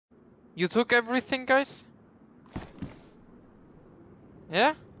You took everything, guys?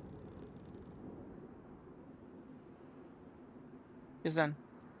 Yeah? He's done.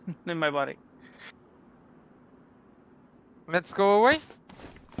 In my body. Let's go away.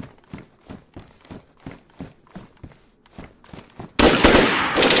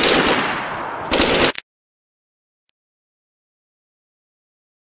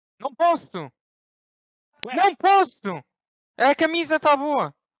 Não posso! Não posso! A camisa tá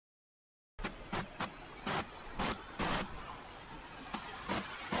boa!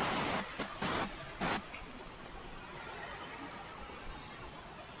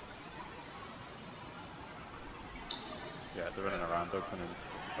 Yeah, they're running around opening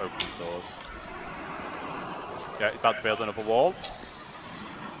doors. Yeah, he's about to build another wall.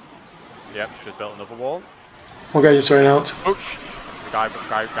 Yep, just built another wall. Okay, just ran out. Ouch! The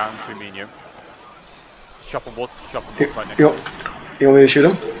guy down between me and you. Chopping wood right next to You us. want me to shoot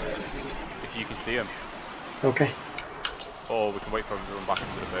him? If you can see him. Okay. Or we can wait for him to run back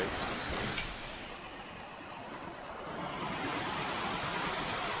into the base.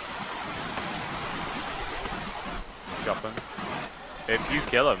 Chopping. If you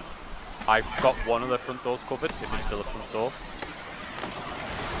kill him, I've got one of the front doors covered, if it's still a front door.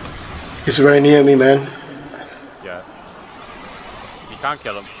 He's right near me, man. Yeah. You can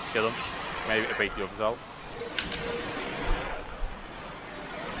kill him. Maybe to bait the others out.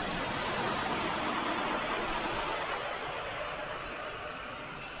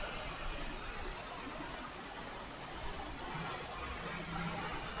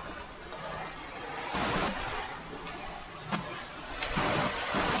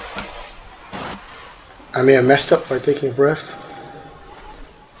 I may have messed up by taking a breath.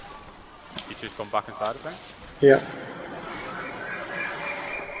 He's just gone back inside, I think. Yeah.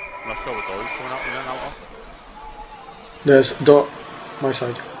 I'm not sure what door he's coming out in and out of. There's a door. My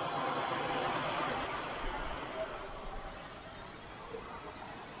side.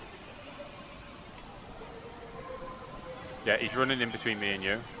 Yeah, he's running in between me and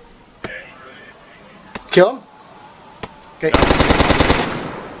you. Kill him? Okay.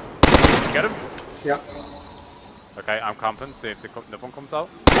 You get him? Yeah. Okay, I'm camping, see if another one comes out.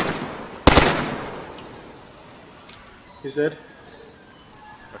 He's dead.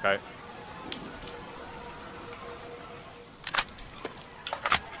 Okay.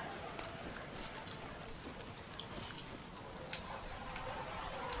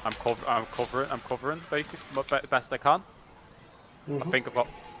 I'm covering basically best I can. I think I've got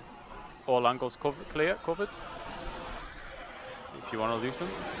all angles covered. If you want to lose him.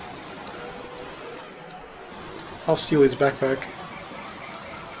 I'll steal his backpack.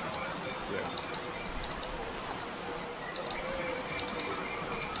 Yeah.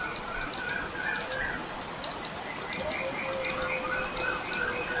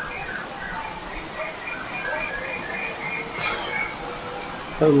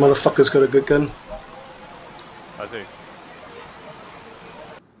 That motherfucker's got a good gun. I do.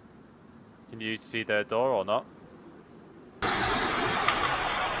 Can you see their door or not?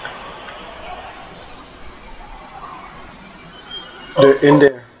 They're in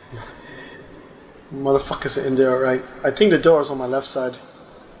there. Motherfuckers are in there, alright. I think the door is on my left side. Do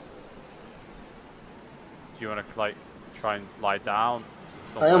you want to like try and lie down?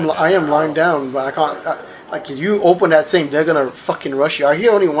 I am lying down, but I can't. Like, if you open that thing, they're gonna fucking rush you. I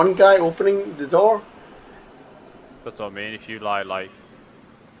hear only one guy opening the door. That's what I mean. If you lie like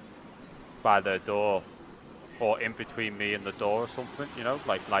by their door, or in between me and the door or something, you know,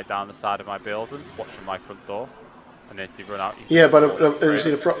 like lie down the side of my building, watching my front door, and then if they run out, you Yeah, but you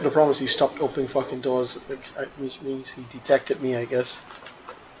see, the problem is he stopped opening fucking doors, which means he detected me, I guess.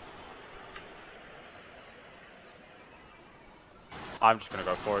 I'm just gonna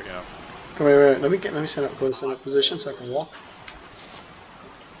go for it, you know. Wait, let me set up position so I can walk.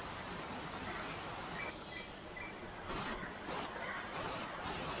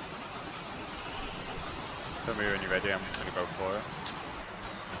 Tell me when you're ready. I'm just gonna go for it.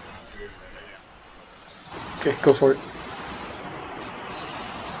 Okay, go for it.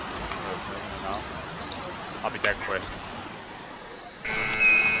 I'll be dead quick.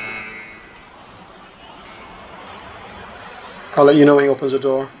 I'll let you know when he opens the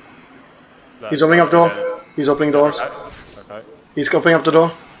door. He's opening up door. He's opening doors. Okay. He's opening up the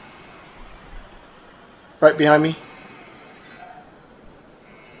door. Right behind me.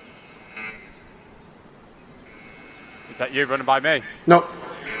 Is that you running by me? No.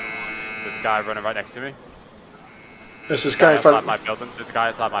 There's a guy running right next to me. There's this guy in front. My building. There's a guy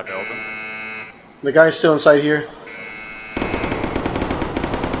outside my building. The guy's still inside here.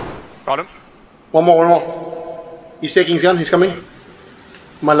 Got him. One more. He's taking his gun. He's coming.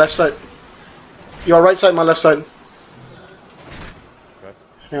 My left side. Your right side, my left side. Okay.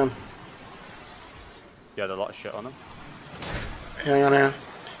 Hang on. He had a lot of shit on him. Hang on.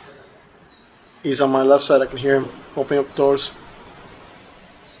 He's on my left side. I can hear him opening up doors.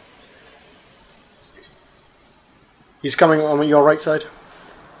 He's coming on your right side.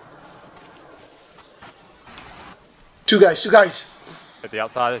 Two guys. At the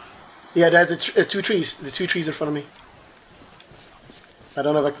outside. Yeah, they had the two trees. The two trees in front of me. I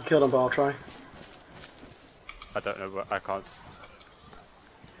don't know if I can kill them, but I'll try. I don't know, but I can't.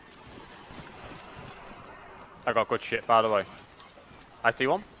 I got good shit, by the way. I see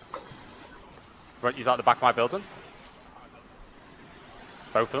one. Right, he's at the back of my building.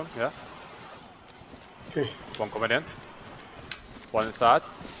 Both of them, yeah. Okay. One coming in. One inside.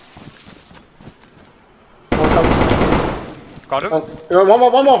 One coming. Got him.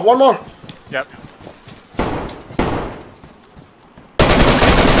 One more. Yep.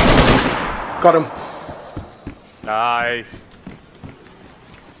 Got him. Nice.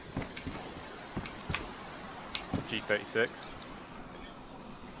 G36.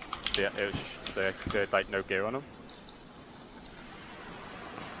 Yeah, it was. They had like no gear on them.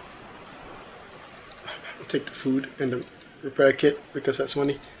 I'll take the food and the repair kit because that's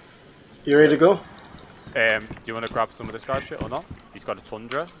money. You ready to go? Do you want to grab some of this guy's shit or not? He's got a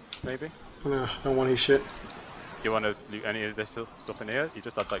Tundra, maybe. No, I don't want his shit. Do you want to loot any of this stuff in here? You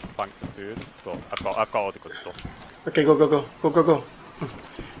just had like planks of food, but I've got all the good stuff. Okay, go. I got a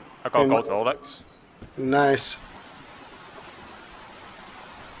Okay, gold Rolex. Nice.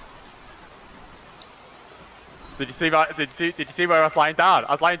 Did you see where I was lying down?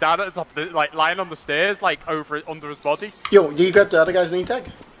 I was lying down at the top of the, like lying on the stairs, like under his body. Yo, did you grab the other guy's name tag?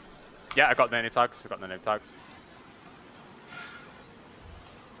 Yeah, I got the name tags.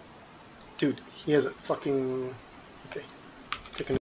 Dude, he has a fucking... Okay.